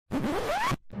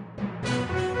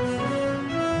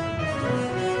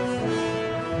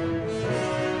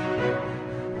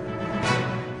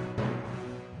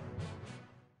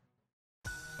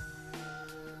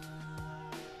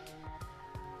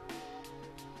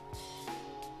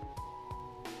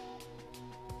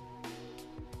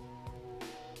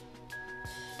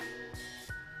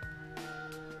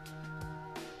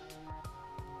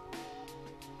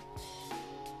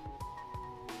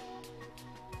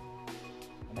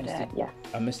Yeah.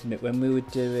 I must admit, when we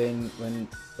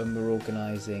were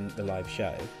organising the live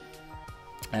show,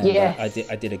 and Yes.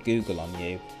 I did a Google on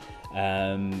you.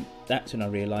 That's when I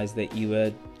realised that you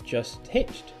were just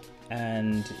hitched,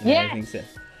 and everything.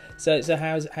 So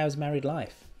how's married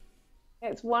life?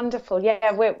 It's wonderful.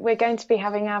 Yeah, we're going to be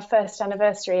having our first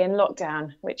anniversary in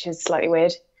lockdown, which is slightly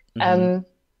weird. Mm-hmm.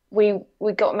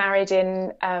 We got married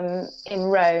in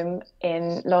Rome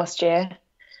in last year,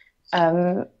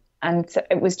 and so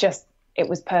it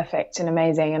was perfect and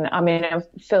amazing. And I mean, I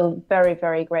feel very,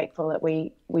 very grateful that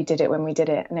we did it when we did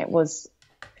it. And it was,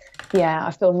 yeah,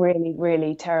 I feel really,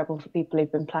 really terrible for people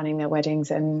who've been planning their weddings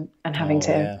and having Oh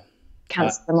to yeah,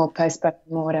 cancel them or postpone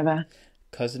them or whatever.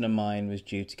 cousin of mine was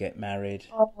due to get married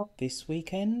Oh, this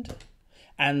weekend,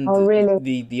 and oh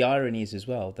really? the irony is as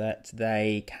well that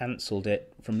they cancelled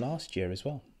it from last year as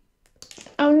well.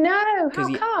 Oh no, Because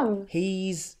how come?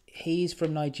 he's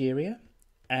from Nigeria,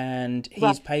 and his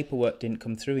Right. paperwork didn't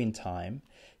come through in time,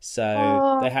 so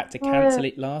Oh, they had to no. cancel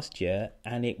it last year,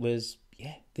 and it was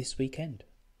this weekend.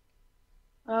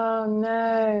 Oh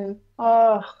no.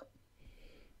 Oh,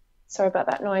 sorry about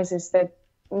that noise. Is the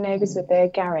neighbours with their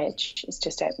garage is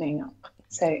just opening up.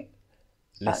 So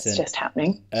that's Listen, just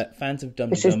happening. fans of Dum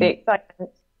This is the Dum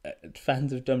excitement.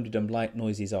 fans of Dum like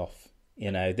noises off.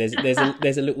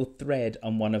 There's a little thread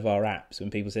on one of our apps when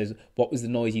people says, "What was the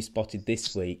noise you spotted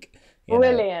this week?"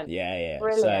 Brilliant. Yeah.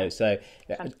 Brilliant. So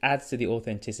it adds to the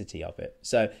authenticity of it.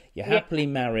 So you're Yeah. happily Yeah.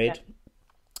 married,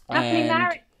 Happily and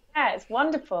married. Yeah, it's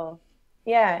wonderful.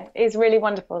 Yeah, it's really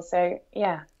wonderful. So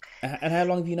yeah. how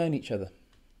long have you known each other?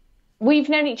 We've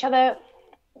known each other,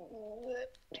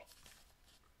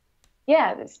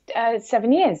 yeah, it's,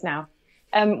 7 years now.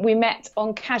 We met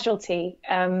on Casualty,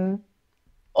 on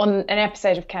an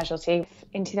episode of Casualty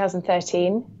in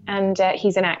 2013, and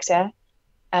he's an actor,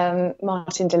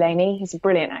 Martin Delaney. He's a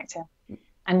brilliant actor,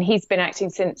 and he's been acting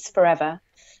since forever.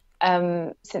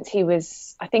 Since he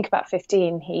was, I think, about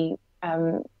 15, he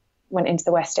went into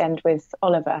the West End with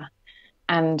Oliver,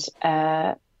 and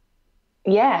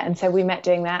and so we met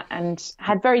doing that and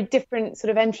had very different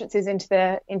sort of entrances into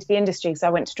the industry, because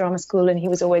I went to drama school and he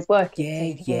was always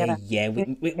working. So Yeah.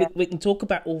 We can talk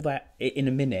about all that in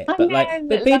a minute, I but know,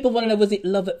 but people want to know: lovely. was it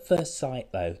love at first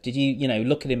sight though? Did you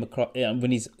look at him across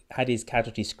when he's had his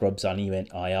Casualty scrubs on, and you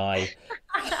went aye aye?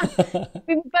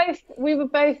 We were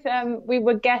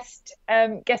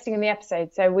guesting in the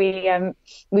episode, so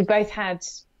we both had,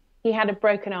 he had a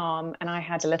broken arm and I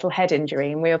had a little head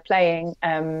injury, and we were playing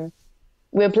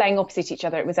opposite each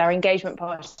other. It was our engagement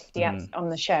party on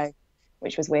the show,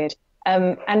 which was weird.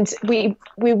 And we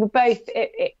were both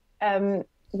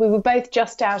we were both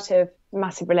just out of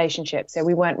massive relationships, so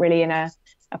we weren't really in a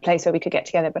place where we could get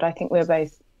together. But I think we were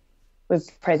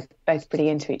both pretty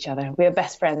into each other. We were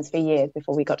best friends for years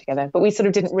before we got together, but we sort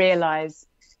of didn't realise.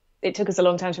 It took us a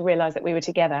long time to realise that we were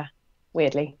together,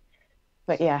 weirdly.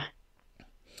 But yeah,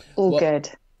 all Well, good.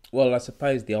 well, I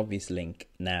suppose the obvious link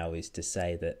now is to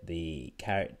say that the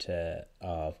character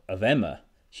of Emma,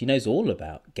 she knows all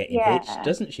about getting hitched, Yeah,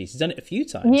 doesn't she? She's done it a few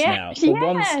times now. For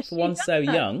yeah, for she one so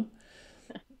does. young,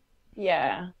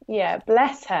 Yeah,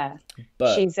 bless her.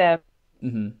 but She's yeah,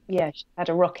 she's had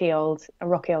a rocky old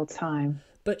time.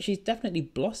 but she's definitely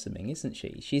blossoming, isn't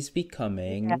she? She's Yeah,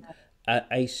 becoming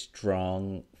a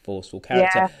strong, forceful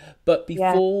character. yeah, But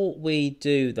yeah. before we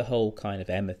do the whole kind of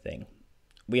Emma thing,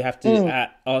 we have to Mm,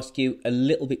 ask you a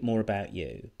little bit more about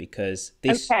you, because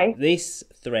okay. this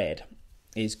thread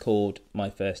is called My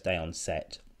First Day on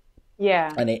Set,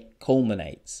 Yeah. and it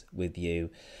culminates with you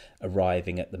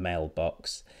arriving at the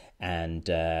mailbox, and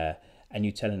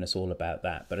you telling us all about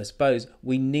that. But I suppose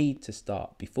we need to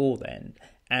start before then,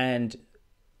 and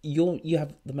you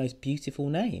have the most beautiful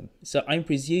name, so Oh,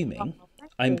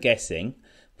 thank I'm you. guessing,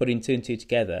 putting two and two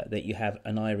together, that you have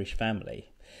an Irish family.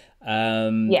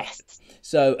 Um, Yes.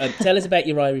 so tell us about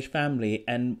your Irish family,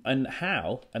 and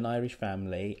how an Irish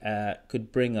family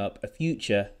could bring up a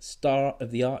future star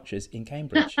of the Archers in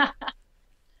Cambridge.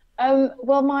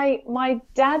 Well, my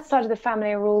dad's side of the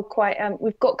family are all quite.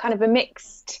 We've got kind of a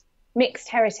mixed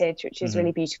heritage, which is really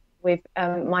Hmm. beautiful. With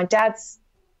my dad's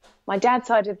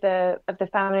side of the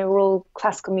family were all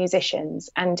classical musicians,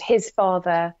 and his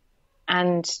father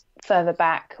and further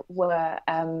back were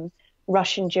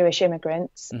Russian Jewish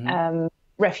immigrants, Hmm.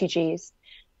 refugees,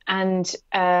 and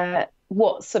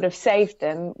what sort of saved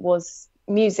them was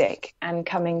music and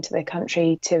coming to the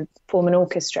country to form an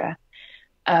orchestra.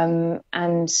 And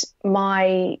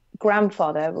my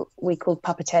grandfather, we called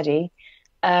Papa Teddy,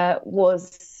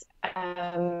 was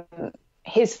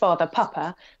his father,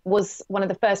 Papa, was one of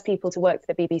the first people to work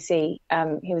for the BBC.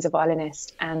 He was a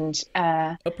violinist, and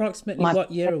Approximately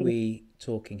what year are we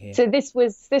talking here? so this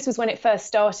was when it first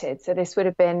started. So this would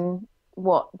have been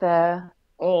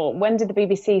when did the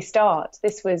BBC start?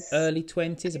 This was Early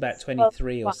 20s, about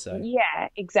 23 or so. Yeah,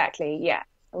 exactly. Yeah,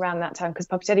 around that time, because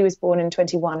Papa Teddy was born in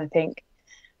 21, I think.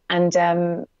 And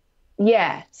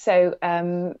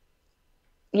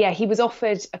he was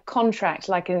offered a contract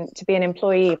to be an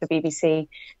employee of the BBC,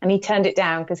 and he turned it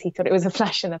down because he thought it was a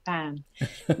flash in the pan,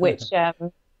 which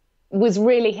was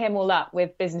really him all up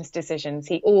with business decisions.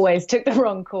 He always took the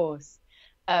wrong course.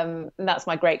 And that's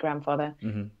my great grandfather.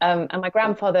 Mm-hmm. And my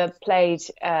grandfather played.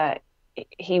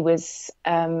 He was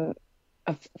a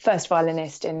first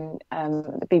violinist in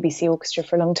the BBC orchestra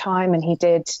for a long time, and he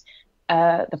did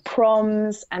the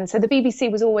proms, and so the BBC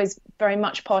was always very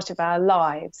much part of our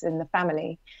lives in the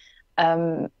family,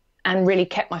 and really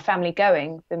kept my family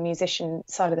going, the musician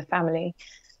side of the family.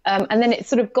 And then it's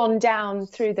sort of gone down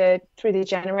through the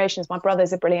generations. My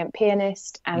brother's a brilliant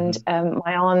pianist, and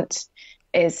my aunt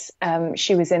is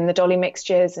she was in the Dolly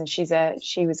Mixtures, and she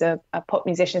was a pop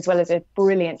musician as well as a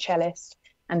brilliant cellist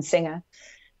and singer.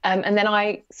 And then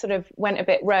I sort of went a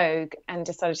bit rogue and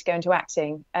decided to go into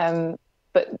acting.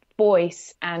 But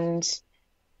voice and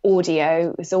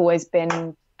audio has always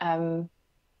been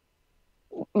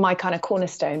my kind of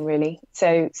cornerstone, really.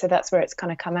 So that's where it's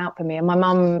kind of come out for me. And my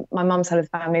mum's side of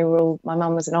the family my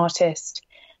mum was an artist.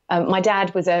 My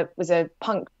dad was a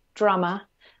punk drummer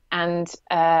and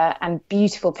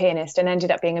beautiful pianist, and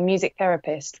ended up being a music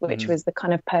therapist, which was the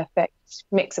kind of perfect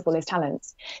mix of all his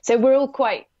talents. So we're all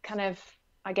quite kind of,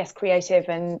 I guess, creative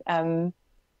and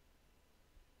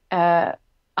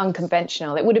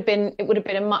unconventional. It would have been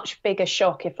a much bigger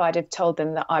shock if I'd have told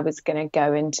them that I was going to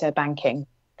go into banking.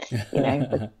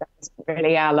 That's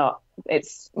really our lot.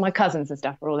 It's my cousins and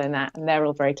stuff are all in that, and they're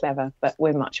all very clever, but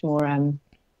we're much more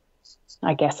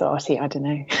I guess arty. I don't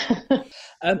know.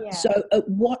 So at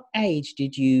what age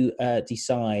did you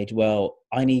decide, well,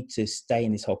 I need to stay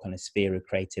in this whole kind of sphere of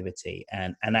creativity,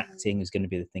 and acting is going to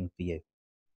be the thing for you?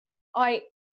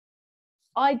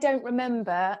 I don't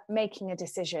remember making a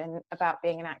decision about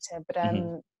being an actor,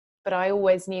 but I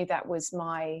always knew that was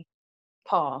my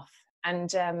path. And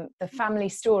the family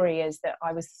story is that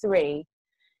I was 3,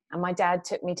 and my dad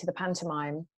took me to the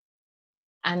pantomime,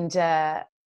 and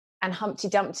Humpty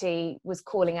Dumpty was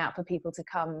calling out for people to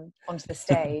come onto the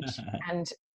stage,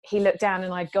 and he looked down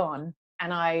and I'd gone,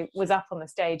 and I was up on the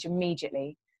stage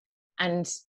immediately. And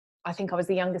I think I was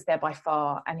the youngest there by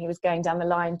far, and he was going down the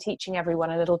line teaching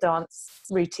everyone a little dance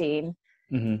routine.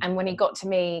 And when he got to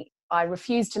me, I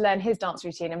refused to learn his dance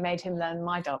routine and made him learn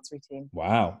my dance routine.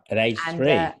 Wow, at age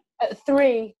 3? At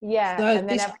 3, yeah. So and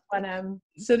then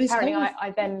everyone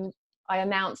apparently I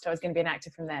announced I was going to be an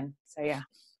actor from then. So yeah.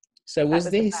 So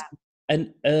was this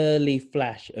an early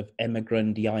flash of Emma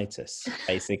Grundy-itis,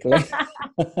 basically?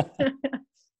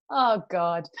 Oh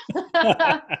God.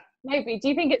 Maybe. Do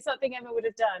you think it's something Emma would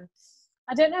have done?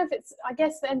 I don't know if it's, I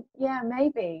guess then, yeah,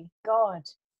 maybe. God.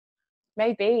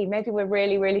 Maybe we're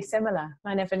really, really similar.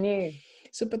 I never knew.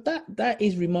 So, but that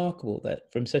is remarkable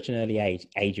that from such an early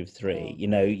age of 3,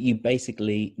 you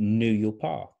basically knew your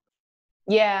path.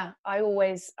 Yeah, I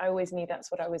always knew that's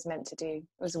what I was meant to do. It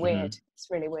was weird. It's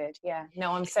really weird. Yeah.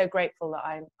 No, I'm so grateful that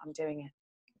I'm doing it.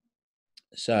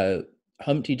 So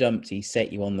Humpty Dumpty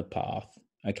set you on the path.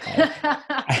 Okay.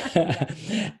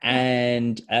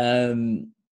 And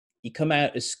you come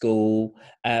out of school.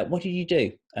 What did you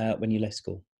do when you left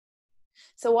school?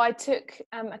 So I took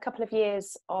a couple of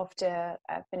years after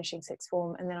finishing sixth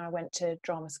form, and then I went to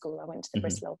drama school. I went to the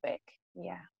Bristol Old Vic.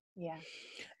 Yeah.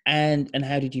 And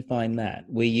how did you find that?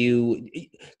 Were you,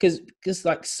 because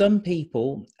like some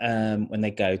people when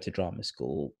they go to drama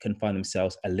school can find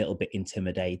themselves a little bit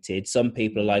intimidated. Some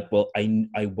people are like, well,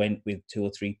 I went with 2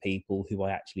 or 3 people who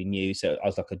I actually knew, so I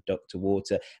was like a duck to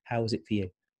water. How was it for you?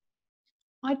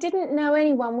 I didn't know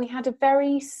anyone. We had a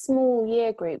very small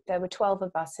year group. There were 12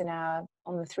 of us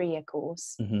on the 3-year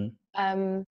course,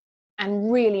 and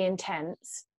really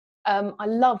intense. I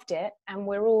loved it, and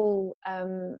we're all.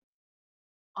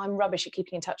 I'm rubbish at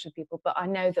keeping in touch with people, but I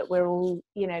know that we're all,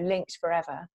 linked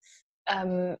forever.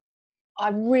 I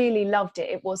really loved it.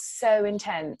 It was so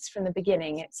intense from the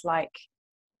beginning. It's like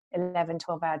 11,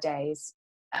 12-hour days,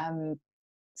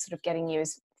 sort of getting you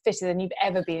as fitter than you've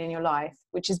ever been in your life,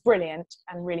 which is brilliant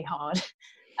and really hard.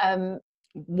 But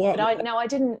I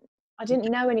didn't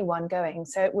know anyone going,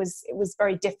 so it was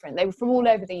very different. They were from all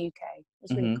over the UK. It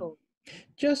was really cool.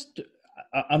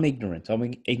 I'm ignorant.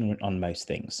 I'm ignorant on most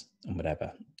things and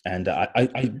whatever. And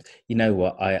I you know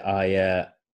what?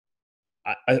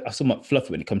 I'm somewhat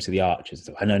fluffy when it comes to the archers.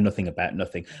 I know nothing about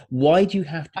nothing. Why do you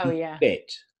have to Oh be yeah.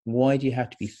 fit? Why do you have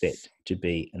to be fit to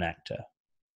be an actor?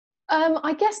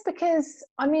 I guess because,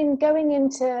 I mean, going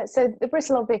into, so the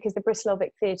Bristol Old Vic is the Bristol Old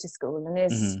Vic Theatre School, and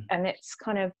its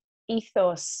kind of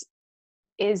ethos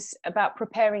is about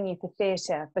preparing you for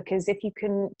theatre, because if you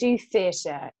can do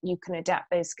theatre, you can adapt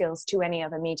those skills to any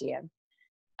other medium.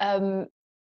 And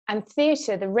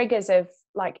theatre, the rigors of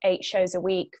like 8 shows a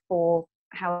week for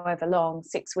however long,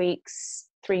 6 weeks,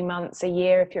 3 months, a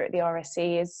year, if you're at the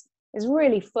RSC, is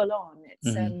really full on.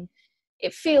 It's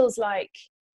it feels like,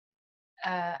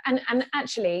 and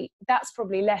actually that's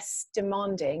probably less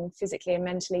demanding physically and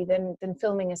mentally than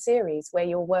filming a series where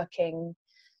you're working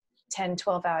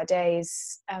 10-12 hour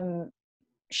days,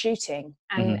 shooting,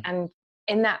 and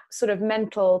in that sort of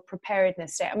mental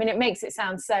preparedness state. I mean, it makes it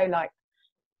sound so like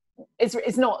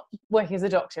it's not working as a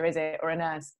doctor, is it, or a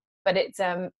nurse, but it's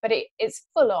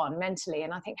full on mentally.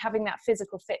 And I think having that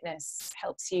physical fitness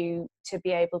helps you to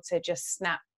be able to just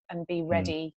snap and be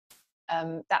ready.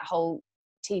 That whole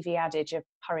TV adage of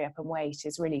hurry up and wait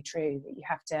is really true, that you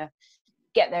have to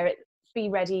get there, be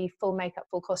ready, full makeup,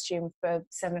 full costume for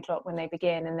 7 o'clock when they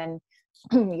begin, and then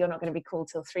you're not going to be called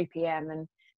till 3 p.m. And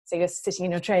so you're sitting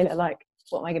in your trailer like,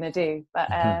 what am I going to do?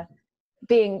 But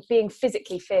being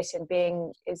physically fit and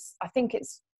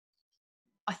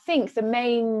I think the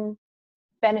main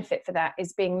benefit for that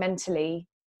is being mentally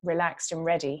relaxed and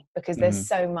ready, because there's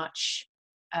so much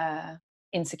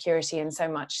insecurity and so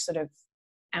much sort of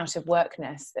out of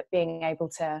workness, that being able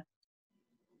to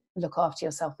look after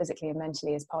yourself physically and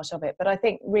mentally is part of it. But I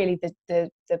think really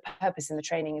the purpose in the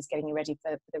training is getting you ready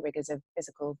for the rigors of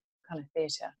physical kind of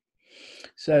theatre.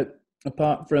 So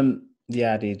apart from the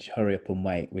adage hurry up and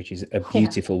wait, which is a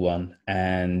beautiful one,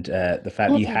 and the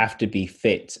fact you have to be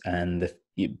fit, and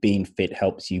being fit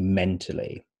helps you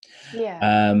mentally,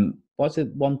 what's the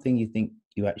one thing you think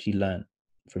you actually learned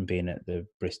from being at the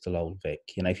Bristol Old Vic?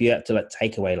 You know, if you had to like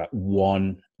take away like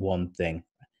one thing.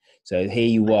 So here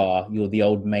you are, you're the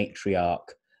old matriarch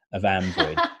of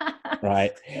Ambridge,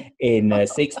 right? In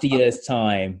 60 years'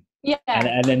 time,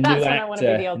 and a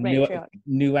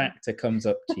new actor comes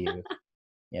up to you.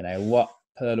 You know, what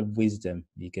pearl of wisdom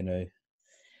are you gonna?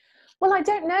 Well, I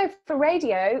don't know for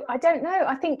radio. I don't know.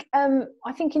 I think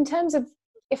in terms of,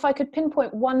 if I could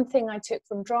pinpoint one thing I took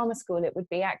from drama school, it would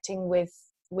be acting with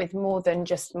more than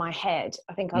just my head.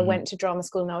 I think I went to drama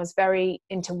school and I was very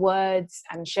into words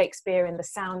and Shakespeare and the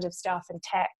sound of stuff and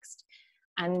text.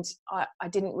 And I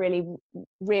didn't really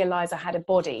realize I had a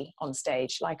body on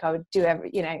stage, like I would do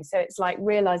so it's like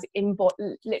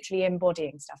literally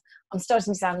embodying stuff. I'm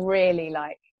starting to sound really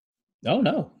like, oh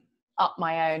no, up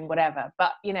my own whatever,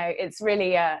 but it's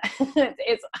really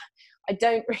it's I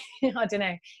don't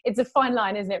know, it's a fine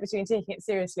line, isn't it, between taking it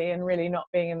seriously and really not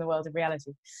being in the world of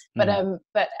reality. But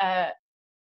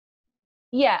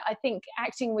I think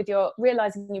acting with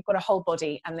realizing you've got a whole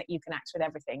body and that you can act with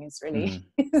everything is really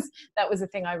that was the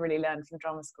thing I really learned from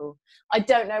drama school. I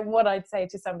don't know what I'd say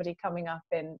to somebody coming up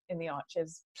in the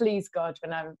Archers, please God,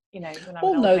 when I'm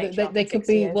they could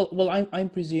be years. Well I'm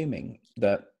presuming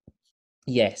that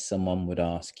yes, someone would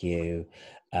ask you,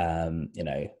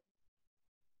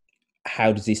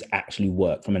 how does this actually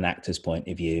work from an actor's point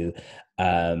of view,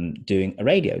 doing a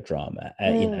radio drama,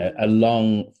 a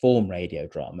long form radio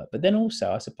drama. But then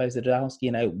also, I suppose they'd ask,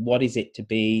 what is it to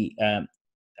be a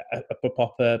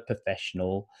proper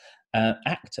professional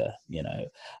actor,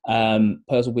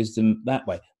 pearls of wisdom that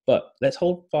way. But let's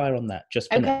hold fire on that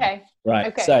just for now. Right.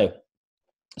 Okay.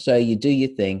 So you do your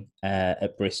thing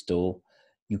at Bristol,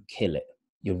 you kill it.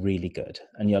 You're really good.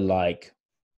 And you're like,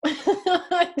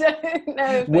 I don't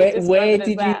know. Where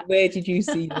did you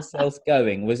see yourself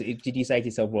going? Did you say to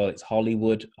yourself, well, it's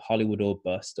Hollywood or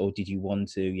bust, or did you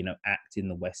want to, act in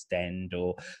the West End,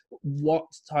 or what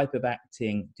type of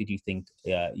acting did you think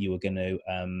you were going to,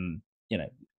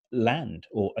 land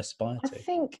or aspire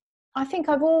to? I think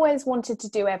I've always wanted to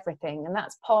do everything, and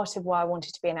that's part of why I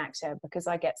wanted to be an actor, because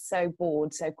I get so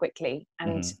bored so quickly,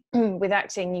 and with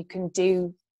acting you can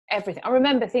do everything. I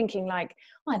remember thinking like,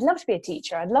 I'd love to be a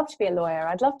teacher, I'd love to be a lawyer,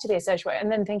 I'd love to be a social worker, and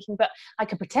then thinking, but I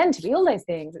could pretend to be all those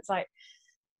things. It's like,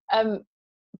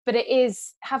 but it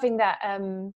is having that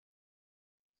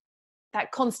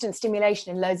that constant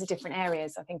stimulation in loads of different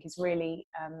areas, I think is really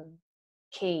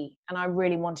key. And I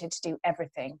really wanted to do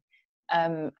everything,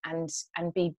 and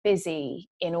be busy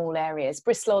in all areas.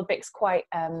 Bristol Old Vic's quite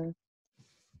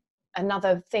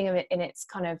another thing in its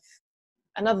kind of,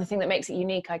 another thing that makes it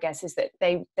unique, I guess, is that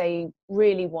they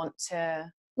really want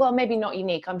to, well, maybe not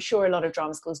unique, I'm sure a lot of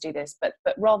drama schools do this, but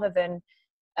rather than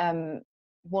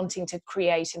wanting to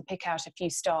create and pick out a few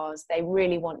stars. They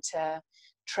really want to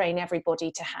train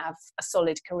everybody to have a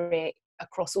solid career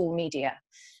across all media.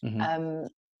 Mm-hmm.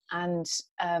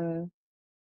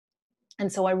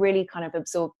 And so I really kind of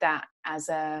absorbed that as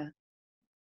an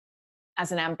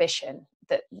ambition,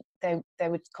 that they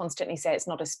would constantly say it's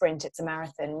not a sprint, it's a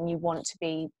marathon, and you want to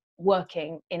be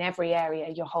working in every area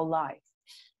your whole life.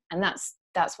 And that's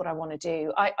what I want to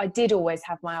do. I did always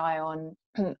have my eye on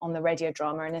the radio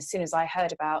drama, and as soon as I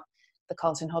heard about the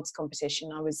Carlton Hobbs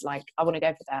competition, I was like, I want to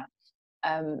go for that.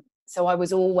 So I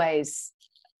was always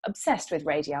obsessed with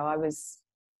radio. I was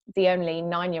the only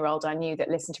 9-year-old I knew that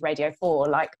listened to Radio 4.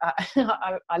 Like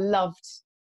I loved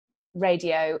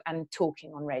radio and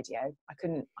talking on radio. I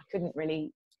couldn't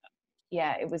really,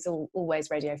 it was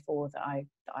always Radio 4 that I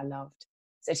loved.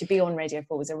 So to be on Radio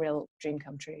 4 was a real dream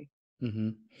come true. Mm-hmm.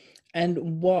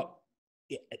 And what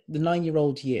the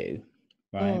 9-year-old you,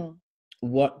 right?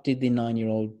 What did the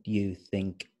 9-year-old you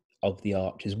think of the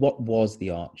Archers? What was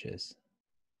the Archers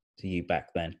to you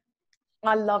back then?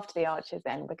 I loved the Archers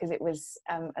then because it was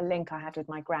a link I had with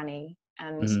my granny,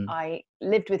 and I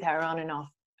lived with her on and off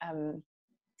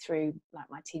through like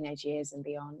my teenage years and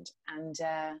beyond.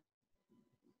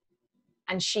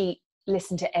 And she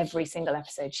listened to every single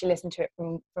episode. She listened to it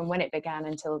from when it began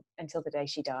until the day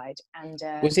she died. And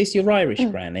was this your Irish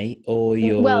granny or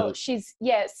your? Well,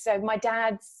 so my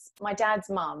dad's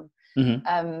mum,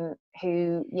 who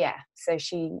so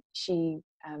she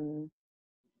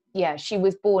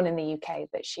was born in the UK,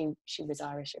 but she was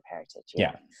Irish of heritage.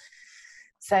 Yeah.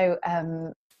 So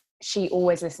she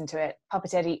always listened to it. Papa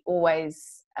Teddy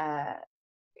always,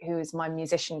 who was my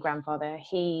musician grandfather,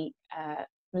 he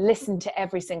listened to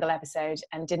every single episode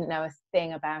and didn't know a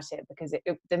thing about it because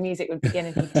the music would begin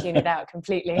and he'd tune it out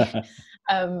completely.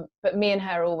 But me and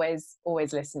her always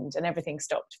listened, and everything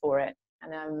stopped for it.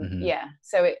 And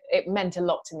so it meant a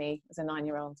lot to me as a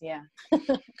 9-year-old. Yeah.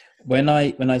 When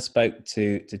I spoke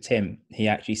to Tim, he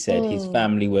actually said his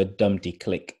family were Dumpty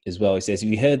Click as well. He says, if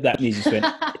you heard that music, went,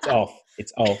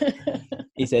 it's off.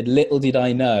 He said, little did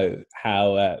I know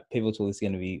how pivotal this is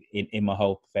going to be in my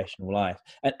whole professional life.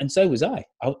 And so was I.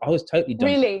 I was totally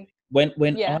Dumpty. Really?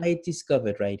 When I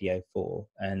discovered Radio 4,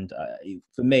 and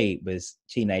for me, it was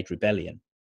Teenage Rebellion.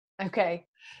 Okay.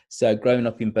 So growing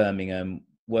up in Birmingham,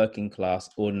 working class,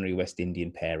 ordinary West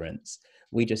Indian parents,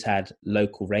 we just had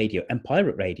local radio and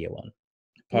pirate radio on.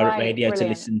 Radio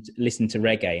brilliant. To listen to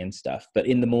reggae and stuff. But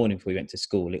in the morning before we went to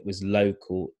school, it was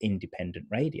local independent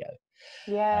radio.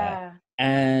 Yeah.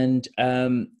 And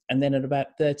then at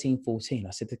about 13, 14, I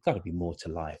said, there's got to be more to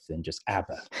life than just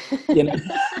ABBA, you know.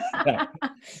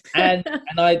 and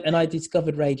I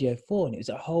discovered Radio 4, and it was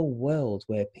a whole world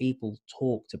where people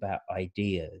talked about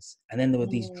ideas, and then there were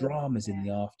these dramas in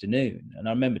the afternoon, and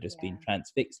I remember just being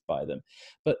transfixed by them.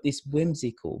 But this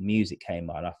whimsical music came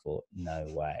on, I thought, no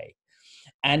way.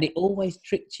 And it always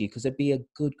tricked you because there'd be a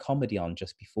good comedy on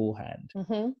just beforehand.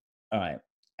 All right.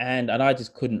 And I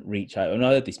just couldn't reach out. And I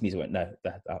heard this music, I went, no,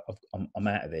 I'm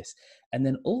out of this. And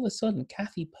then all of a sudden,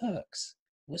 Kathy Perks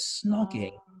was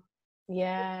snogging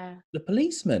the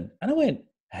policeman. And I went,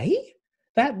 hey,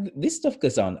 this stuff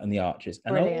goes on in the Archers.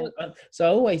 And so I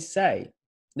always say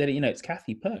that, it's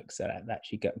Kathy Perks that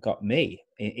actually got me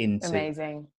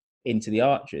into the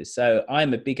Archers. So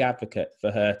I'm a big advocate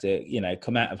for her to,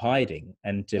 come out of hiding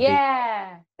and to be,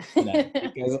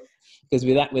 because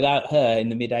without her in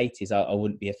the mid 80s, I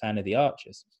wouldn't be a fan of the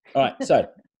Archers. All right. So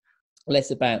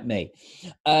less about me.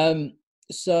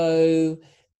 So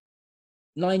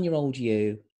 9-year-old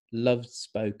you loved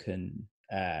spoken,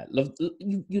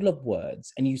 you love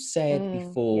words, and you said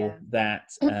before that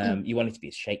you wanted to be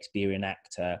a Shakespearean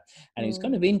actor, and it was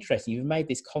kind of interesting. You've made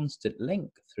this constant link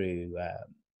through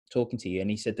talking to you, and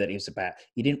he said that it was about,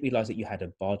 you didn't realize that you had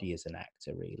a body as an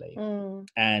actor, really,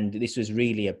 and this was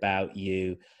really about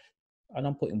you, and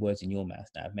I'm putting words in your mouth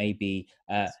now, maybe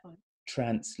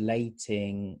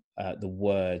translating the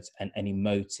words and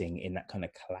emoting in that kind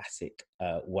of classic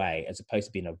way, as opposed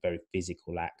to being a very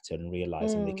physical actor and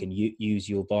realizing they can use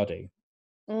your body.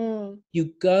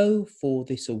 You go for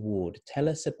this award. Tell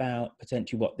us about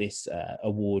potentially what this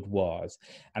award was,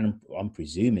 and I'm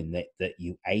presuming that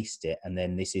you aced it, and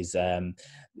then this is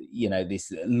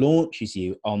this launches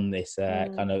you on this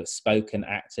kind of spoken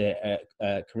actor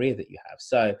career that you have.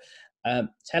 So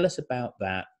tell us about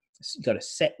that. You've got to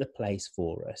set the place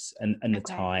for us and the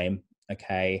time.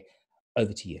 Okay,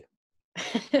 over to you.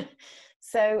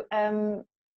 So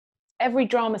every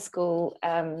drama school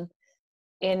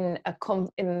in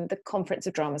the Conference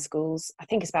of Drama Schools, I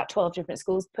think it's about 12 different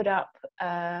schools, put up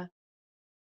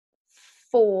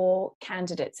 4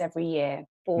 candidates every year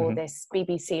for this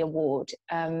BBC award,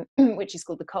 which is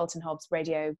called the Carlton Hobbs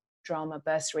Radio Drama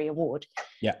Bursary Award.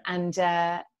 Yeah. And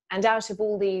out of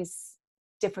all these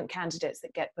different candidates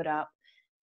that get put up,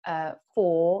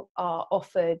 4 are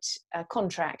offered a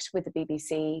contract with the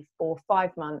BBC for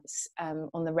 5 months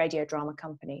on the radio drama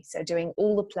company. So doing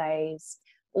all the plays,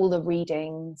 all the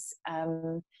readings,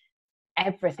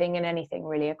 everything and anything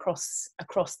really across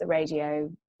the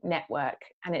radio network.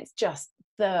 And it's just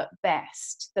the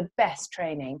best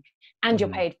training, and you're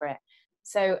paid for it.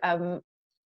 So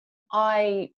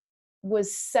I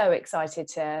was so excited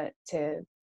to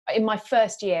in my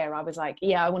first year I was like,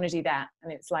 yeah, I want to do that.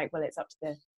 And it's like, well, it's up to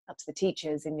the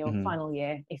teachers in your final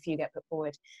year if you get put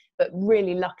forward. But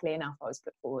really, luckily enough, I was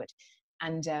put forward.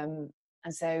 And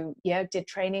so yeah, did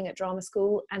training at drama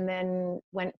school and then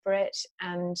went for it.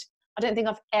 And I don't think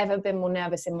I've ever been more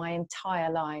nervous in my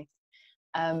entire life,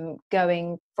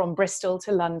 going from Bristol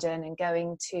to London and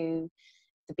going to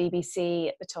the BBC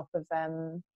at the top of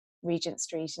Regent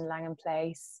Street in Langham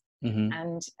Place.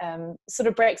 And sort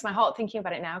of breaks my heart thinking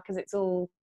about it now, because it's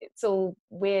all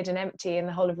weird and empty, and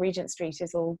the whole of Regent Street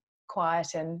is all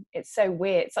quiet, and it's so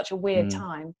weird. It's such a weird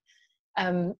time.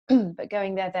 But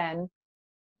going there then,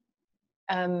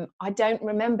 I don't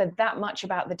remember that much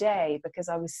about the day because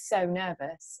I was so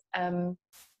nervous.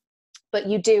 But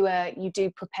you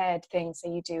do prepared things.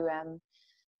 So you do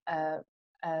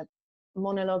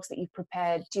monologues that you've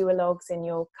prepared, duologues in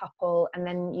your couple, and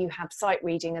then you have sight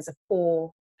reading as the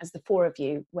 4 of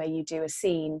you, where you do a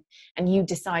scene and you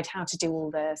decide how to do all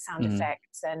the sound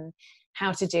effects and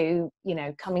how to do,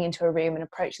 coming into a room and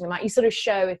approaching the mic. You sort of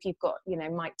show if you've got,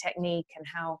 mic technique and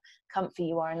how comfy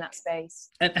you are in that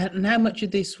space. And how much of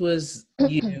this was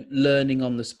you learning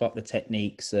on the spot the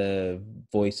techniques of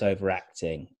voiceover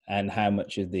acting, and how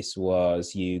much of this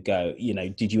was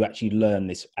did you actually learn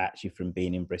this from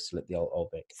being in Bristol at the Old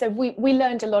Vic? So we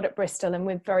learned a lot at Bristol, and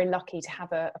we're very lucky to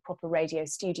have a proper radio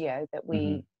studio that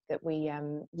we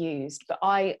used. But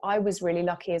I was really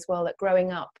lucky as well that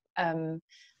growing up,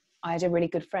 I had a really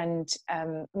good friend,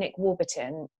 Nick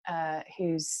Warburton,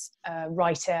 who's a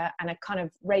writer and a kind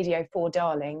of Radio 4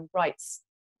 darling, writes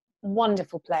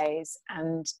wonderful plays.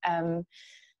 And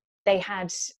they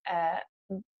had,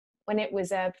 when it was,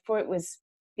 before it was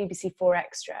BBC 4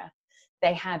 Extra,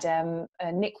 they had a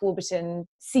Nick Warburton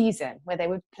season where they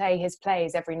would play his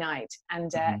plays every night.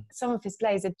 And some of his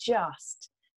plays are just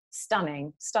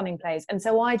stunning plays. And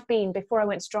so before I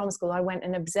went to drama school, I went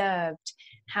and observed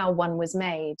how one was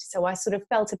made. So I sort of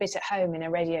felt a bit at home in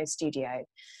a radio studio.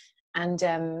 And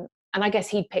I guess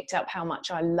he picked up how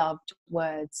much I loved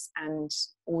words and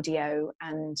audio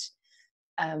and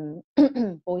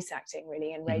voice acting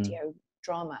really, and radio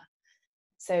drama.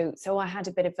 So I had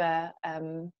a bit of a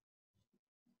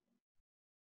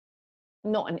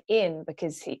not an in,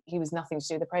 because he was nothing to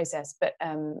do with the process, but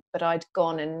I'd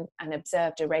gone and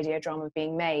observed a radio drama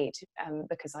being made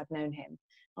because I'd known him.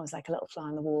 I was like a little fly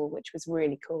on the wall, which was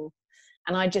really cool.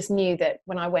 And I just knew that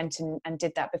when I went and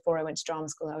did that before I went to drama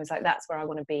school, I was like, that's where I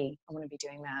want to be. I want to be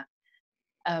doing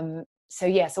that.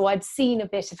 So I'd seen a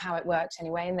bit of how it worked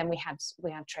anyway, and then we had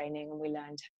training and we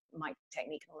learned mic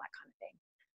technique and all that kind of thing.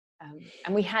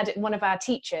 And we had, one of our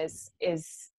teachers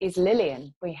is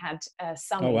Lillian. We had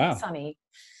Sunny.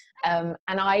 And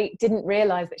I didn't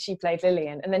realise that she played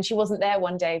Lillian. And then she wasn't there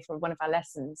one day for one of our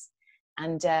lessons.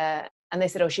 And they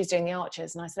said, oh, she's doing the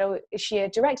Archers. And I said, oh, is she a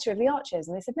director of the Archers?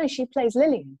 And they said, no, she plays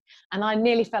Lillian. And I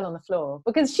nearly fell on the floor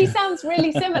because she sounds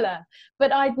really similar.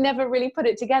 But I'd never really put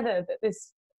it together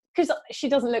because she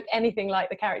doesn't look anything like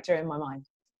the character in my mind.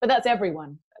 But that's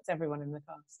everyone. That's everyone in the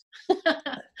cast.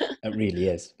 It really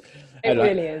is. It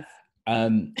really is.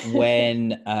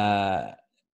 When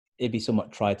it'd be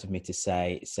somewhat trite of me to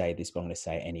say this, but I'm going to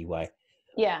say it anyway.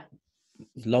 Yeah.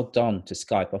 Logged on to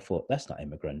Skype, I thought, that's not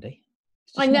Emma Grundy.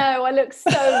 I know, I look so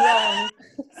wrong.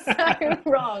 So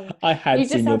wrong. I had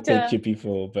seen your picture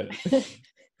before, but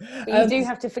you do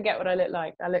have to forget what I look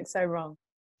like. I look so wrong.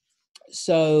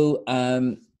 So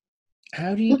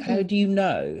how do you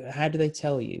know? How do they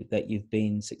tell you that you've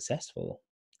been successful?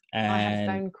 I had a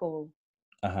phone call.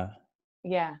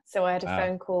 Yeah, so I had a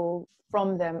phone call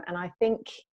from them, and I'm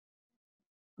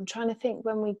trying to think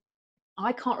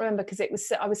I can't remember because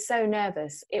I was so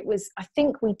nervous. I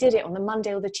think we did it on the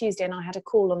Monday or the Tuesday, and I had a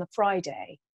call on the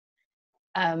Friday,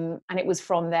 and it was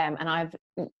from them. And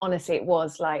honestly, it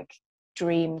was like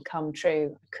dream come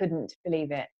true. I couldn't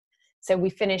believe it. So we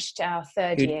finished our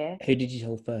third year. Who did you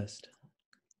tell first?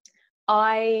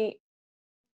 I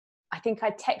think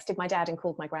I texted my dad and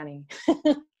called my granny.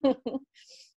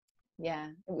 Yeah,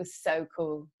 it was so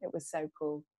cool.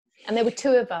 And there were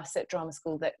two of us at drama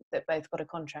school that both got a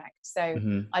contract.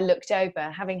 So I looked over,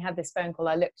 having had this phone call,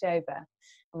 I looked over,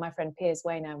 and my friend Piers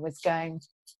Wayner was going,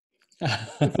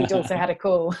 because he'd also had a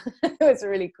call. It was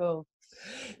really cool.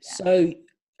 Yeah. So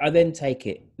I then take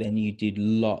it, then you did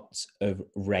lots of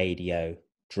radio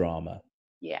drama.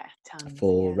 Yeah, tons.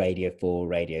 For Radio 4,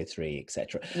 Radio 3,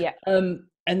 etc. Yeah.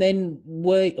 And then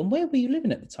where were you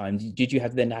living at the time? Did you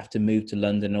have to move to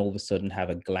London and all of a sudden have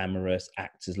a glamorous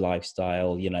actor's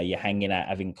lifestyle? You know, you're hanging out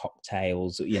having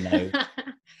cocktails, you know,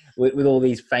 with all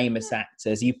these famous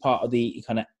actors. Are you part of the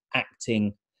kind of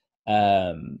acting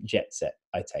jet set,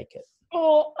 I take it?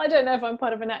 Oh, I don't know if I'm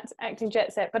part of an acting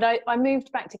jet set, but I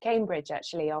moved back to Cambridge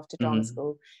actually after drama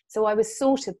school. So I was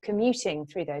sort of commuting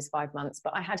through those 5 months,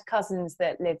 but I had cousins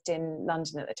that lived in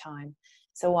London at the time.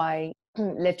 So I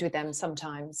lived with them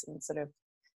sometimes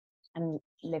and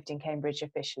lived in Cambridge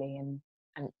officially and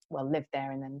lived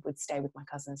there and then would stay with my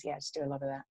cousins. Yeah, just do a lot of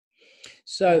that.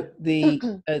 So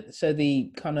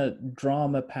the kind of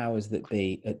drama powers that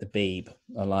be at the Beeb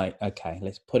are like, okay,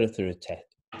 let's put her through a test,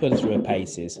 put her through her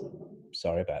paces.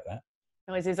 Sorry about that.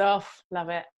 Noises off, love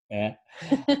it. Yeah.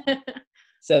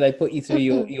 So they put you through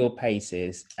your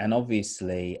paces, and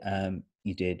obviously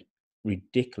you did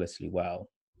ridiculously well.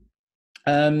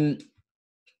 I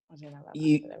don't know about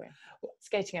that.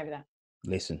 Skating over that.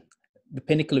 Listen, the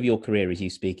pinnacle of your career is you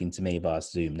speaking to me via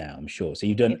Zoom now, I'm sure. So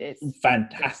you've done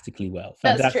fantastically well.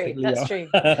 That's true.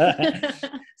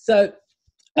 So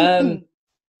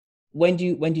when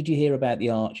did you hear about the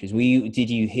Archers? Did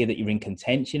you hear that you were in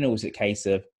contention, or was it a case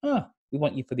of, we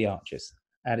want you for the Archers?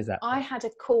 How does that I had a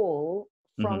call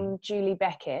from Julie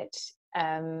Beckett,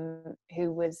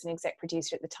 who was an exec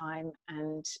producer at the time,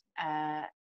 and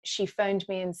she phoned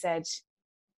me and said,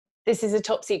 this is a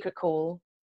top secret call.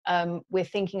 We're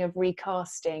thinking of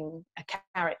recasting a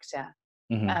character.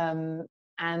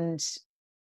 And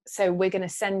so we're going to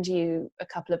send you a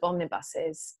couple of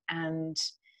omnibuses, and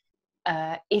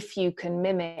if you can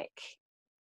mimic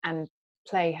and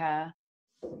play her,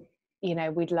 you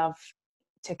know, we'd love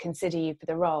to consider you for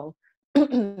the role.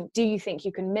 Do you think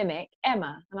you can mimic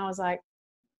Emma? And I was like,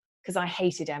 because I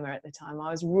hated Emma at the time,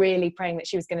 I was really praying that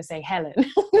she was going to say Helen.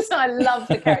 So I loved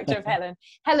the character of Helen.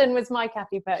 Helen was my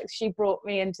Kathy Perks. She brought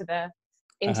me into the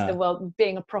world,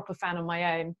 being a proper fan on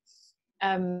my own.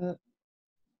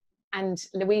 And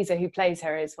Louisa, who plays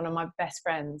her, is one of my best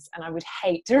friends, and I would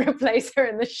hate to replace her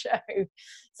in the show.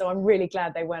 So I'm really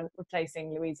glad they weren't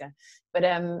replacing Louisa.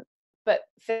 But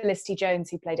Felicity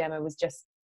Jones, who played Emma, was just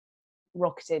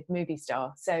rocketed movie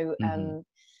star. So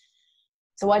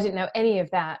so I didn't know any of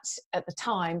that at the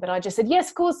time, but I just said, yes,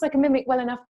 of course, I can mimic well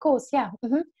enough. Of course, yeah.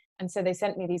 And so they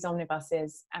sent me these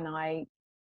omnibuses, and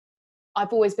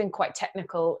I've always been quite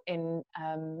technical in,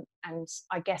 and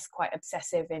I guess quite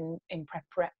obsessive in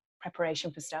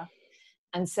preparation for stuff.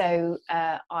 And so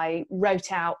I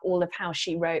wrote out all of how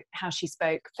she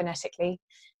spoke phonetically,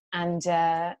 and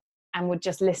would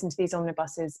just listen to these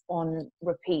omnibuses on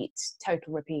repeat,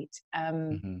 total repeat,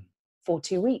 for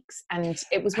 2 weeks. And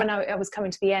it was when I was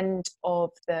coming to the end of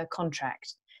the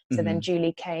contract. So then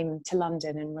Julie came to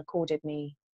London and recorded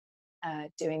me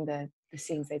doing the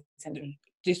scenes they sent me.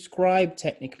 Describe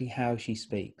technically how she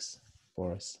speaks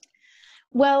for us.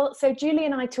 Well, so Julie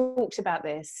and I talked about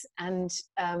this, and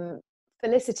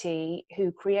Felicity,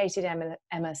 who created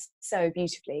Emma so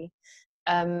beautifully,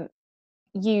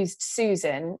 used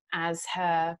Susan as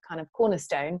her kind of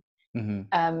cornerstone,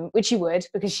 which she would,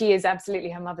 because she is absolutely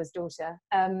her mother's daughter.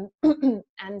 And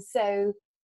so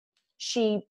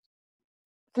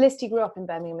Felicity grew up in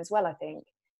Birmingham as well, I think.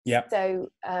 Yeah. So,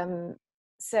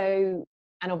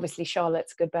 and obviously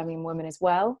Charlotte's a good Birmingham woman as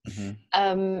well.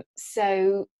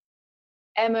 So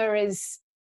Emma is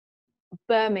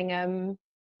Birmingham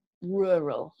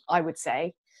rural, I would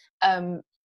say,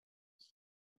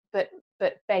 but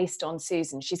based on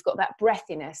Susan. She's got that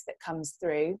breathiness that comes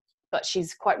through, but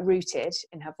she's quite rooted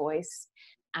in her voice,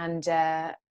 and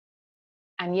yeah,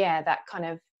 that kind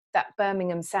of that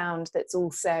Birmingham sound that's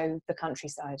also the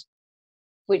countryside,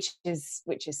 which is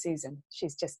Susan.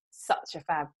 She's just such a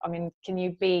fab. I mean, can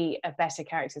you be a better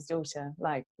character's daughter?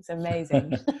 Like, it's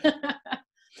amazing.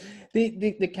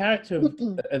 The character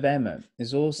of Emma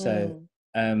is also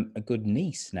a good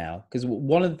niece now, because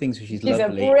one of the things she's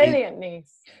lovely. She's a brilliant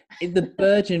niece. The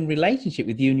burgeoning relationship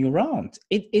with you and your aunt.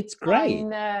 It's great. I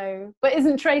know, but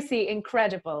isn't Tracy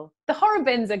incredible? The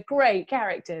Horrobins are great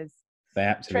characters. They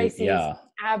absolutely are.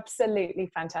 Absolutely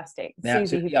fantastic.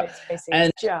 Susie, who plays Tracy,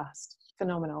 is just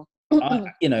phenomenal.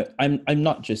 I'm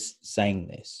not just saying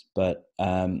this, but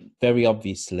very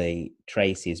obviously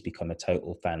Tracy has become a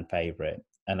total fan favourite.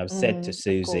 And I've said to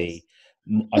Susie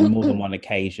on more than one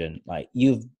occasion, like,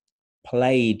 you've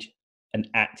played and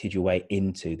acted your way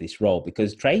into this role,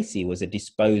 because Tracy was a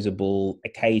disposable,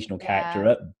 occasional character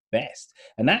at best,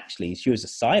 and actually she was a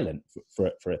silent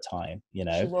for a time, you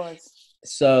know. She was.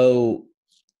 So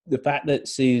the fact that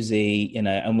Susie, you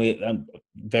know, and I'm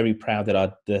very proud that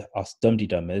our Dum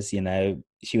Dummers, you know,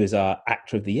 she was our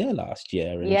Actor of the Year last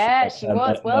year, and She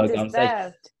was well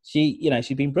deserved. She, you know,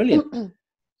 she's been brilliant.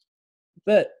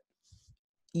 But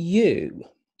there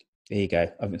you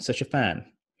go. I've been such a fan.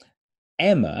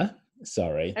 Emma,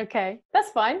 sorry. Okay, that's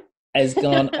fine. Has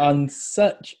gone on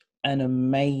such an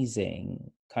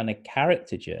amazing kind of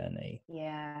character journey.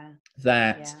 Yeah.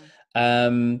 That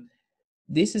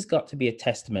this has got to be a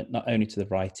testament not only to the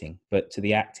writing, but to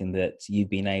the acting, that you've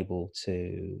been able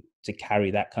to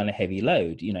carry that kind of heavy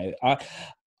load. You know,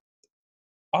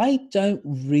 I don't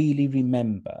really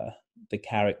remember the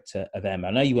character of Emma.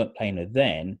 I know you weren't playing her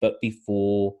then, but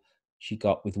before she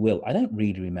got with Will, I don't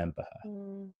really remember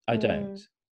her. I don't.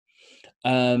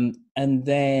 And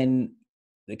then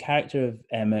the character of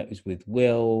Emma is with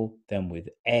Will, then with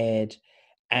Ed,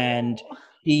 and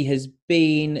he has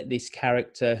been this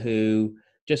character who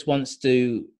just wants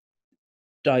to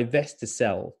divest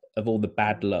herself of all the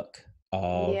bad luck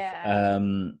of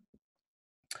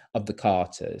the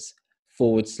Carters /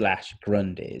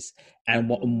 Grundys, and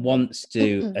wants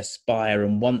to aspire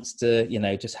and wants to, you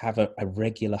know, just have a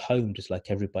regular home just like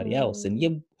everybody else. And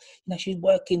you know, she's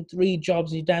working 3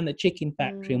 jobs, she's down the chicken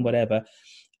factory and whatever.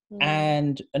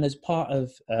 And as part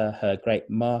of her great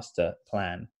master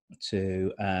plan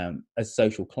to as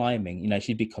social climbing, you know,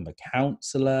 she'd become a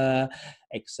counselor,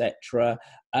 etc.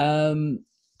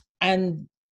 And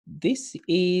this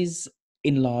is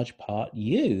in large part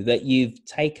that you've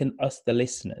taken us, the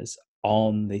listeners,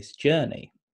 on this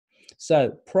journey.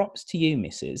 So props to you,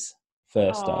 Mrs.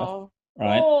 First off,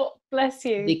 right? Oh, bless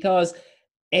you. Because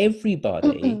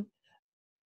everybody,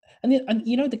 and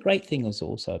you know, the great thing is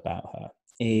also about her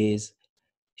is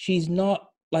she's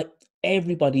not like,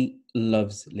 everybody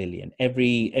loves Lillian.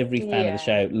 Every fan of the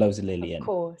show loves Lillian. Of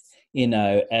course. You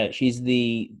know, she's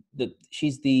the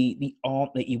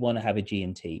aunt that you want to have a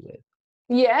G&T with.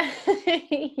 Yeah.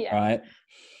 Right.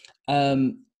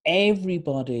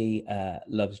 Everybody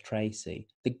loves Tracy.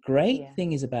 The great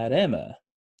thing is about Emma,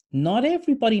 not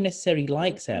everybody necessarily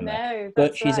likes Emma,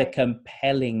 but she's a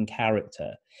compelling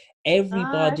character.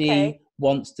 Everybody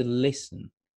wants to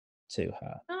listen to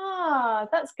her.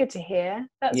 That's good to hear.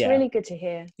 That's really good to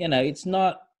hear. You know, it's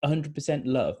not 100%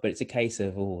 love, but it's a case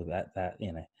of that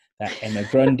you know, that Emma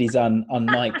Grundy's on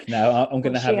mic now. I'm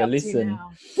going to have a listen.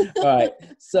 All right.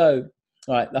 So,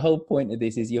 all right, the whole point of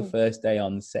this is your first day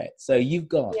on set. So you've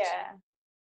got,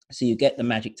 so you get the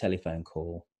magic telephone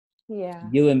call. Yeah.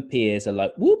 You and Piers are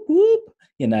like, whoop, whoop.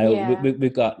 You know,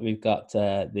 we've got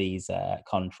these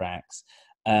contracts.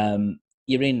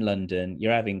 You're in London,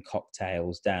 you're having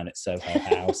cocktails down at Soho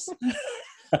House.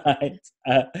 Right.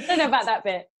 I don't know about that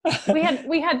bit.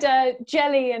 We had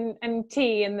jelly and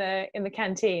tea in the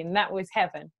canteen. That was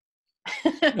heaven.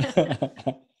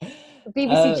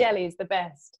 BBC jelly is the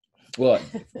best. Well,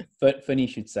 funny you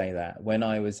should say that. When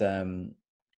I was a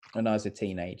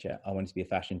teenager, I wanted to be a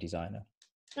fashion designer.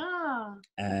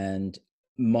 And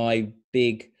my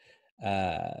big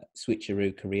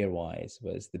switcheroo career-wise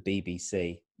was the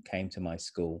BBC came to my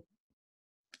school,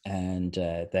 and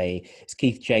it's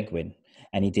Keith Chegwin,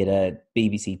 and he did a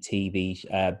BBC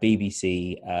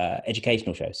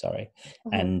educational show,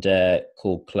 and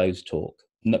called Closed Talk,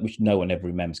 which no one ever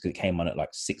remembers because it came on at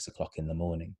like 6 o'clock in the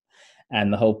morning.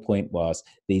 And the whole point was,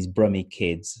 these Brummie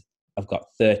kids have got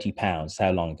 £30.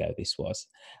 How long ago this was?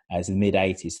 As in the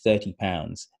mid-80s,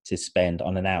 £30 to spend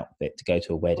on an outfit to go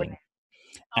to a wedding.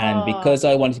 And because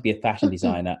I wanted to be a fashion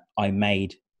designer, I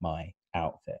made my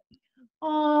outfit.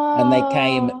 And they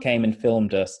came and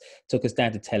filmed us, took us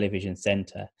down to Television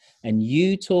Centre. And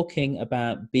you talking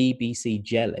about BBC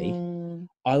jelly,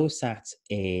 I was sat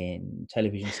in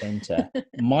Television Centre.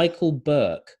 Michael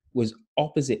Burke was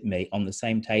opposite me on the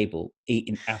same table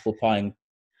eating apple pie and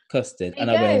custard. And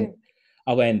I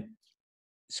went,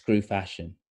 screw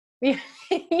fashion.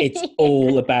 It's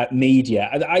all about media.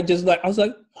 And I was like,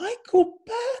 Michael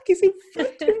Burke is in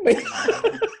front of me.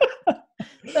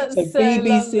 That's so BBC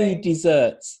lovely.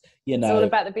 Desserts, you know. It's all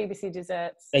about the BBC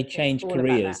Desserts. They change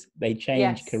careers. They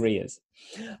change careers.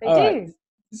 They do. Right.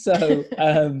 So,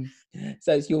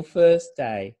 so it's your first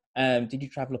day. Did you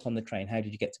travel up on the train? How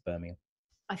did you get to Birmingham?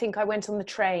 I think I went on the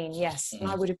train, yes. And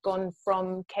I would have gone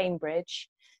from Cambridge.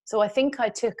 So I think I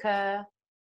took I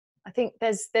think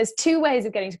there's 2 ways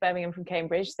of getting to Birmingham from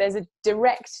Cambridge. There's a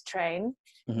direct train,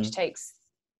 which takes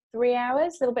 3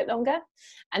 hours, a little bit longer.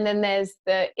 And then there's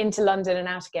the into London and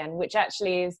out again, which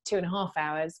actually is 2.5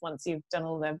 hours once you've done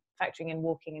all the factoring in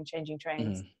walking and changing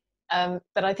trains.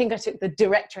 But I think I took the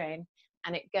direct train,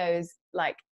 and it goes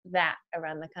like that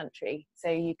around the country. So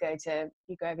you go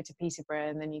over to Peterborough,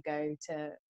 and then you go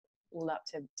to all up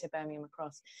to Birmingham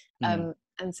across. And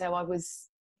so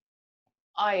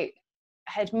I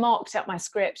had marked up my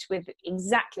script with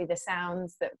exactly the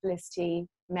sounds that Felicity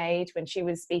made when she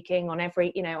was speaking on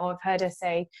every, I've heard her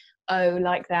say, oh,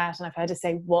 like that. And I've heard her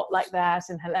say, what, like that.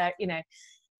 And hello,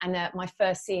 and my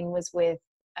first scene was with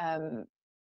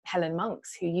Helen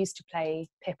Monks, who used to play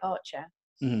Pip Archer.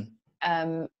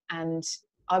 And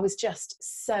I was just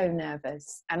so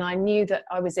nervous. And I knew that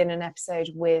I was in an episode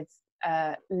with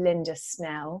Linda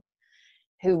Snell,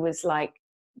 who was like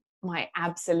my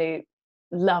absolute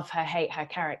love her, hate her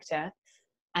character.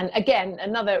 And again,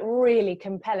 another really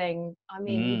compelling,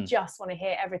 you just want to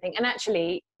hear everything. And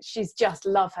actually, she's just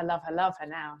love her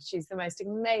now. She's the most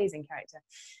amazing character.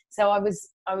 So I was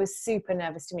super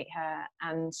nervous to meet her,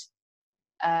 and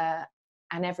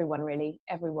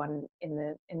everyone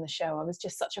in the show. I was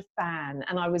just such a fan,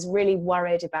 and I was really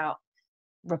worried about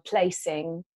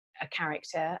replacing a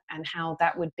character and how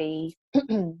that would be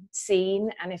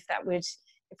seen, and if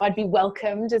I'd be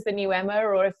welcomed as the new Emma,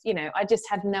 or if, I just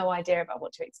had no idea about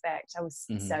what to expect. I was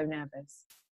so nervous.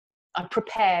 I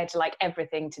prepared like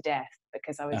everything to death,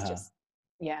 because I was just,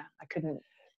 I couldn't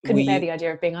bear the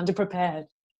idea of being underprepared.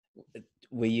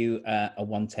 Were you a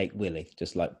one-take Willy,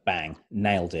 just like bang,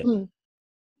 nailed it?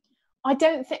 I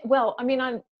don't think,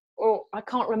 I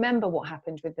can't remember what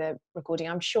happened with the recording.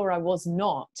 I'm sure I was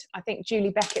not. I think Julie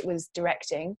Beckett was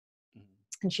directing,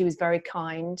 and she was very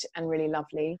kind and really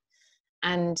lovely.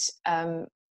 And I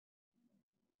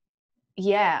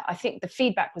think the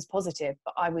feedback was positive,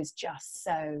 but I was just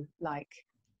so like,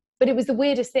 but it was the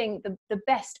weirdest thing. The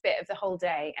best bit of the whole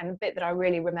day, and the bit that I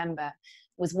really remember,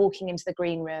 was walking into the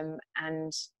green room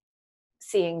and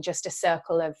seeing just a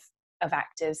circle of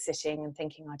actors sitting and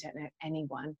thinking, I don't know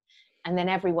anyone. And then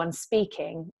everyone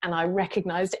speaking, and I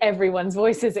recognized everyone's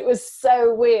voices. It was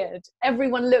so weird.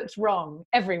 Everyone looked wrong,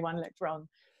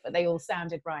 but they all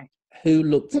sounded right. Who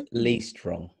looked least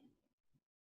wrong?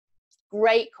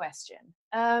 Great question.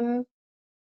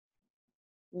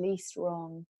 Least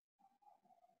wrong.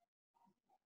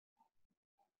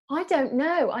 I don't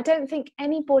know. I don't think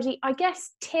anybody, I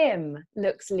guess Tim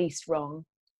looks least wrong,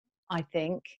 I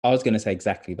think. I was going to say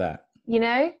exactly that.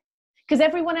 Because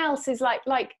everyone else is like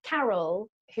Carol,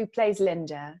 who plays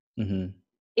Linda,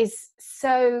 is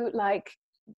so like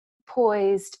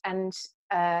poised and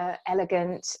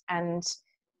elegant, and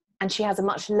she has a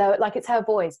much lower, like it's her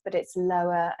voice, but it's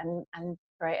lower and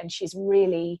right, and she's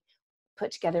really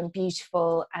put together and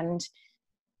beautiful, and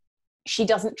she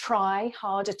doesn't try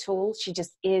hard at all. She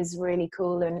just is really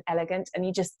cool and elegant, and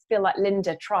you just feel like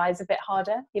Linda tries a bit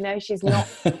harder. She's not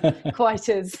quite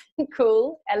as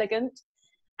cool, elegant,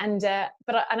 and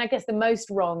I guess the most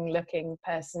wrong-looking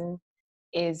person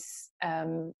is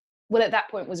at that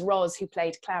point was Roz, who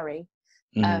played Clary,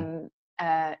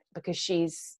 because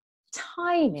she's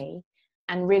tiny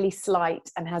and really slight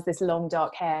and has this long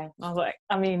dark hair. I was like,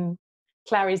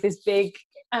 Clary's this big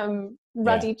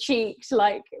ruddy cheeked,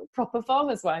 like proper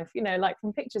farmer's wife, like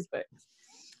from pictures books.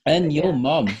 And your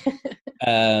mom,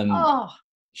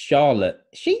 Charlotte,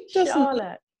 she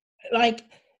doesn't like,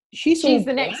 she's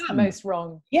the next most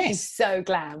wrong. Yes, she's so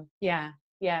glam. Yeah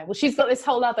well, she's got this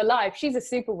whole other life. She's a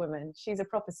superwoman. She's a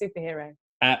proper superhero.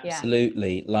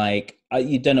 Absolutely. Like,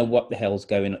 you don't know what the hell's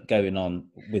going on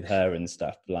with her and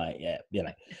stuff. Like,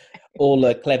 all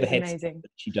the clever head stuff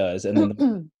that she does, and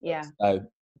then so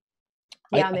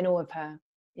I'm in awe of her.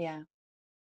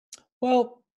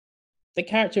 Well, the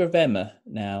character of Emma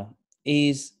now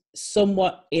is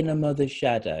somewhat in a mother's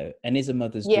shadow, and is a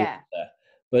mother's daughter,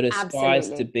 but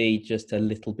aspires to be just a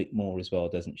little bit more as well,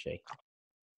 doesn't she?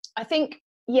 I think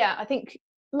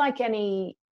like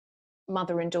any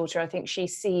mother and daughter, I think she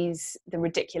sees the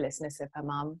ridiculousness of her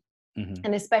mum,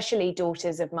 and especially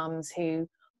daughters of mums who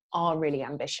are really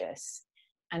ambitious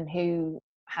and who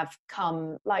have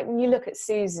come, like when you look at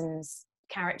Susan's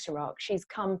character arc, she's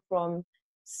come from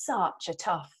such a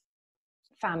tough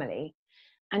family,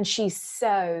 and she's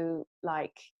so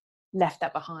like left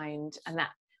that behind, and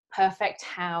that perfect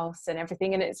house and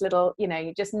everything in its little,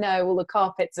 you just know all the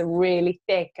carpets are really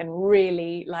thick and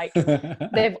really like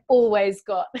they've always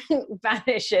got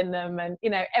vanish in them, and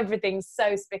everything's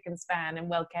so spick and span and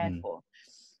well cared for,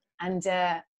 and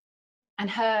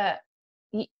her,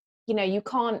 you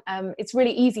can't, it's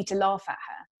really easy to laugh at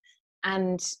her,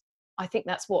 and I think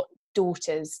that's what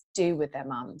daughters do with their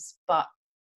mums, but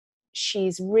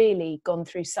she's really gone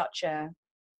through such a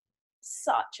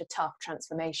tough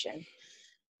transformation.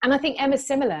 And I think Emma's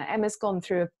similar. Emma's gone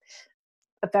through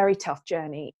a very tough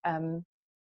journey,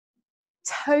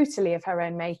 totally of her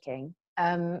own making.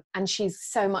 And she's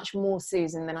so much more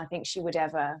Susan than I think she would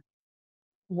ever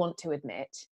want to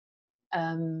admit.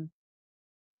 I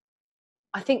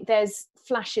think there's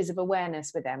flashes of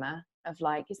awareness with Emma of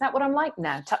like, is that what I'm like?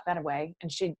 No, tuck that away.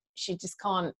 And she just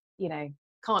can't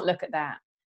look at that.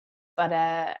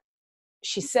 But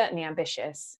she's certainly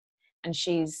ambitious, and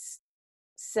she's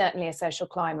certainly a social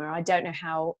climber. I don't know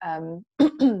how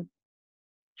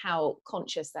how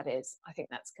conscious that is. I think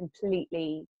that's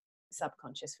completely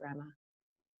subconscious for Emma.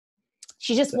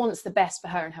 She just wants the best for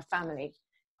her and her family.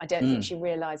 I don't think she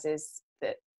realizes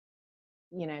that,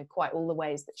 quite all the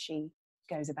ways that she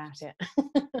goes about it.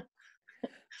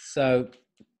 So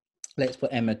let's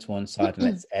put Emma to one side and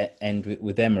let's end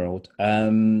with Emerald.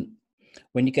 When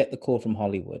you get the call from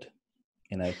Hollywood,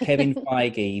 Kevin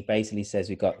Feige basically says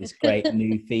we've got this great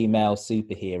new female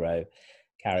superhero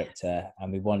character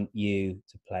and we want you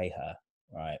to play her,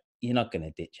 right? You're not going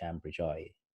to ditch Ambridge, are you?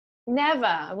 Never.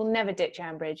 I will never ditch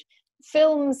Ambridge.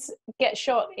 Films get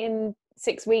shot in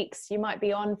 6 weeks. You might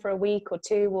be on for a week or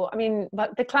two,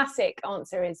 but the classic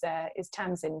answer is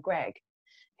Tamsin Greig,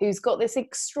 who's got this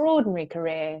extraordinary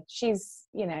career. She's,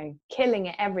 killing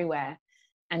it everywhere,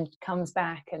 and comes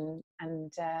back and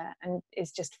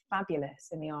is just fabulous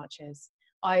in The Archers.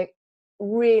 I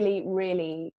really,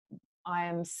 really, I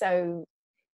am so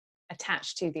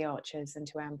attached to The Archers and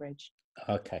to Ambridge.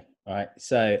 Okay, all right.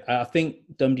 So I think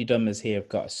Dum Dee Dummers here have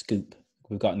got a scoop.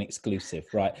 We've got an exclusive,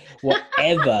 right?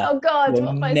 Whatever. Oh God,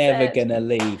 we're never gonna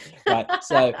leave, right?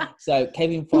 So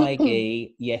Kevin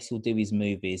Feige, yes, he'll do his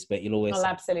movies, but you'll always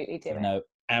absolutely do it.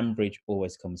 Ambridge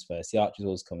always comes first. The Archers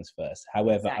always comes first.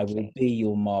 However, exactly. I will be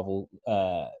your Marvel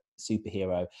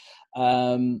superhero.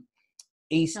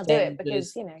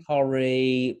 EastEnders,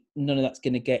 Corrie, none of that's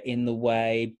going to get in the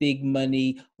way. Big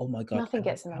money. Oh my God. Nothing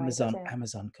gets in the way.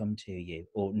 Amazon come to you,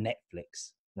 or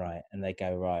Netflix, right? And they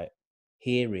go, right,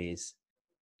 here is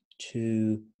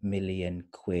 2 million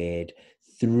quid,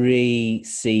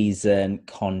 3-season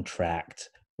contract,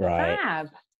 right? Fab.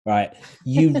 Right.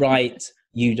 You write,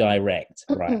 you direct,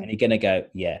 right? And you're going to go,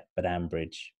 yeah, but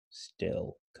Ambridge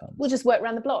still comes. We'll just work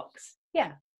around the blocks.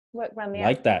 Yeah. Work around the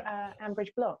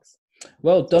Ambridge blocks.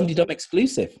 Well, Dum Dee Dum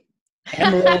exclusive.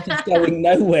 Emerald is going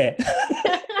nowhere.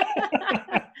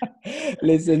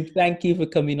 Listen, thank you for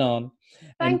coming on.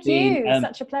 Thank you.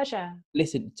 Such a pleasure.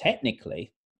 Listen,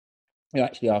 technically, you're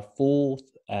actually our 4th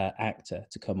actor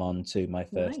to come on to my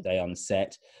first day on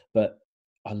set, but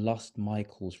I lost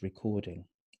Michael's recording.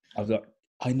 I was like,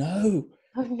 I know.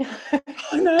 Oh no.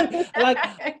 I know. Like,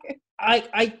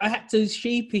 I had to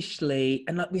sheepishly,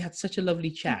 and like we had such a lovely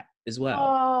chat as well.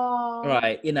 Oh.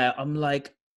 Right, I'm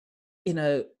like,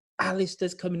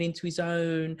 Alistair's coming into his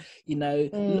own,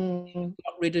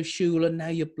 got rid of Shula, now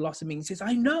you're blossoming. He says,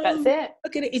 I know. That's it.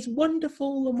 Look at it, it's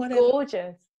wonderful and whatever.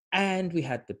 Gorgeous. And we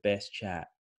had the best chat.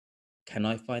 Can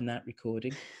I find that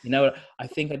recording? I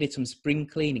think I did some spring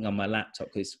cleaning on my laptop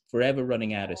because it's forever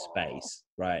running out of space,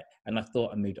 right? And I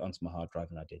thought I moved it onto my hard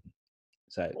drive and I didn't.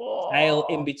 So tail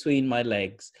in between my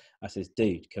legs. I says,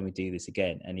 dude, can we do this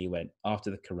again? And he went,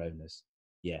 after the Coronas.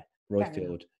 Yeah,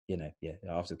 Roifield,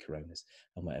 after the Coronas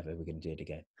and whatever, we're going to do it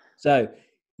again. So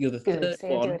you're the third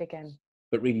one. Do it again.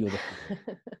 But really you're the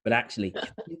fourth. But actually,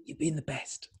 you're being the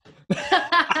best.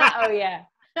 Oh, yeah.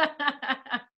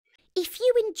 If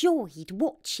you enjoyed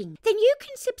watching, then you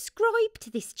can subscribe to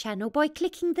this channel by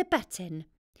clicking the button.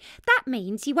 That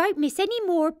means you won't miss any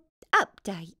more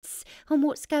updates on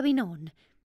what's going on.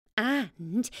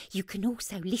 And you can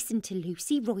also listen to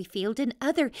Lucy, Roifield and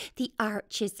other The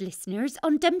Archers listeners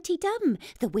on Dum Tee Dum,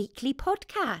 the weekly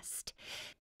podcast.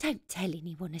 Don't tell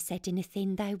anyone I said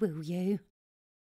anything though, will you?